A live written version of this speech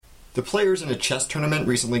The players in a chess tournament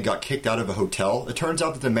recently got kicked out of a hotel. It turns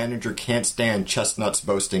out that the manager can't stand chestnuts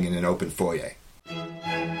boasting in an open foyer.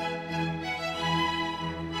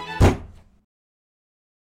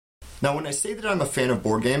 Now, when I say that I'm a fan of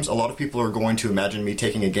board games, a lot of people are going to imagine me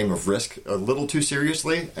taking a game of Risk a little too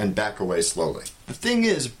seriously and back away slowly. The thing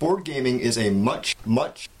is, board gaming is a much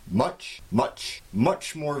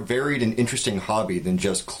more varied and interesting hobby than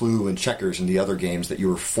just Clue and Checkers and the other games that you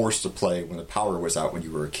were forced to play when the power was out when you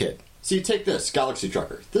were a kid. So you take this, Galaxy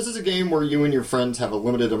Trucker. This is a game where you and your friends have a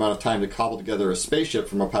limited amount of time to cobble together a spaceship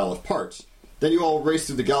from a pile of parts. Then you all race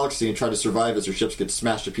through the galaxy and try to survive as your ships get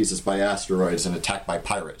smashed to pieces by asteroids and attacked by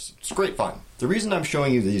pirates. It's great fun. The reason I'm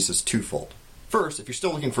showing you these is twofold. First, if you're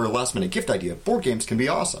still looking for a last-minute gift idea, board games can be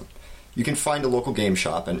awesome. You can find a local game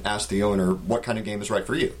shop and ask the owner what kind of game is right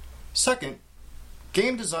for you. Second,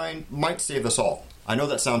 game design might save us all. I know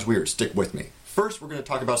that sounds weird, stick with me. First, we're going to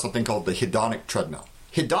talk about something called the Hedonic Treadmill.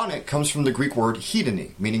 Hedonic comes from the Greek word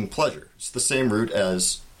hedony, meaning pleasure. It's the same root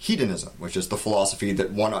as hedonism, which is the philosophy that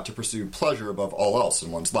one ought to pursue pleasure above all else in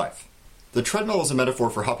one's life. The treadmill is a metaphor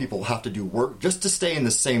for how people have to do work just to stay in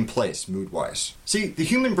the same place, mood-wise. See, the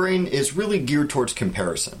human brain is really geared towards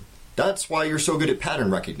comparison. That's why you're so good at pattern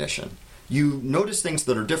recognition. You notice things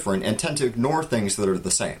that are different and tend to ignore things that are the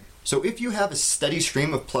same. So if you have a steady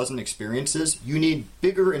stream of pleasant experiences, you need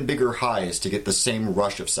bigger and bigger highs to get the same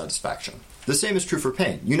rush of satisfaction. The same is true for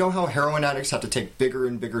pain. You know how heroin addicts have to take bigger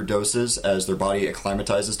and bigger doses as their body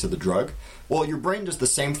acclimatizes to the drug? Well, your brain does the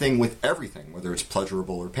same thing with everything, whether it's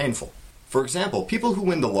pleasurable or painful. For example, people who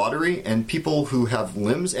win the lottery and people who have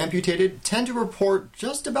limbs amputated tend to report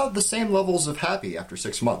just about the same levels of happy after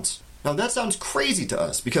 6 months. Now that sounds crazy to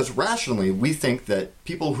us because rationally we think that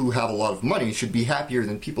people who have a lot of money should be happier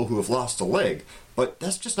than people who have lost a leg, but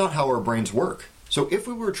that's just not how our brains work. So if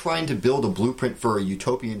we were trying to build a blueprint for a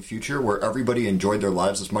utopian future where everybody enjoyed their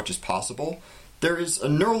lives as much as possible, there is a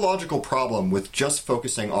neurological problem with just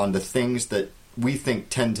focusing on the things that we think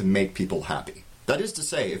tend to make people happy. That is to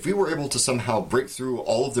say, if we were able to somehow break through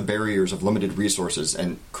all of the barriers of limited resources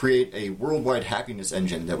and create a worldwide happiness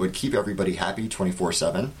engine that would keep everybody happy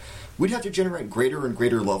 24/7, we'd have to generate greater and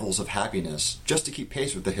greater levels of happiness just to keep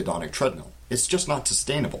pace with the hedonic treadmill. It's just not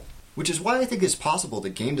sustainable. Which is why I think it's possible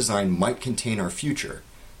that game design might contain our future.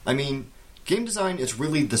 I mean, game design is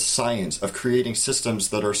really the science of creating systems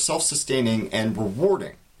that are self-sustaining and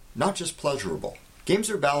rewarding, not just pleasurable. Games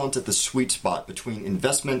are balanced at the sweet spot between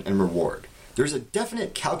investment and reward. There's a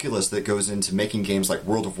definite calculus that goes into making games like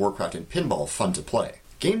World of Warcraft and Pinball fun to play.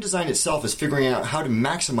 Game design itself is figuring out how to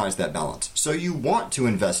maximize that balance, so you want to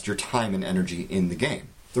invest your time and energy in the game.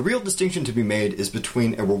 The real distinction to be made is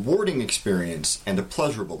between a rewarding experience and a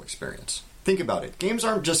pleasurable experience. Think about it. Games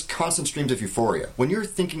aren't just constant streams of euphoria. When you're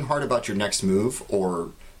thinking hard about your next move,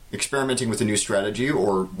 or experimenting with a new strategy,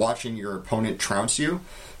 or watching your opponent trounce you,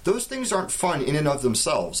 those things aren't fun in and of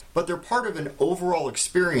themselves, but they're part of an overall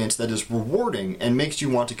experience that is rewarding and makes you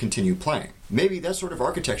want to continue playing. Maybe that sort of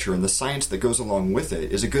architecture and the science that goes along with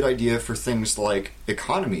it is a good idea for things like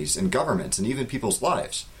economies and governments and even people's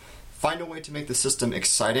lives. Find a way to make the system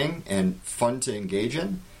exciting and fun to engage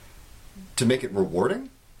in, to make it rewarding,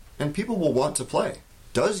 and people will want to play.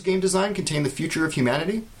 Does game design contain the future of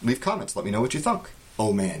humanity? Leave comments, let me know what you think.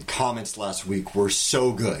 Oh man, comments last week were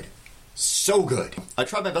so good. So good. I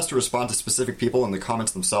tried my best to respond to specific people in the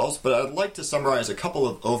comments themselves, but I'd like to summarize a couple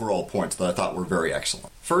of overall points that I thought were very excellent.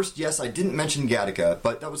 First, yes, I didn't mention Gattaca,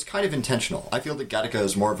 but that was kind of intentional. I feel that Gattaca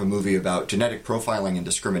is more of a movie about genetic profiling and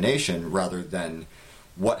discrimination rather than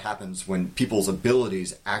what happens when people's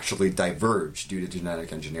abilities actually diverge due to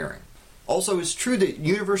genetic engineering. Also, it's true that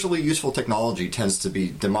universally useful technology tends to be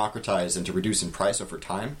democratized and to reduce in price over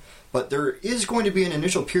time, but there is going to be an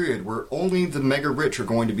initial period where only the mega rich are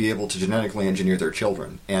going to be able to genetically engineer their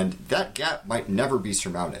children, and that gap might never be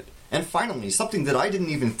surmounted. And finally, something that I didn't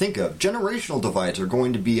even think of, generational divides are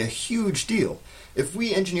going to be a huge deal. If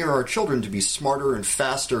we engineer our children to be smarter and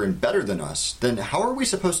faster and better than us, then how are we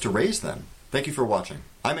supposed to raise them? Thank you for watching.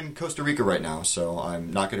 I'm in Costa Rica right now, so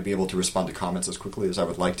I'm not going to be able to respond to comments as quickly as I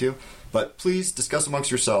would like to, but please discuss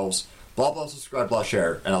amongst yourselves, blah blah subscribe, blah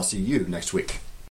share, and I'll see you next week.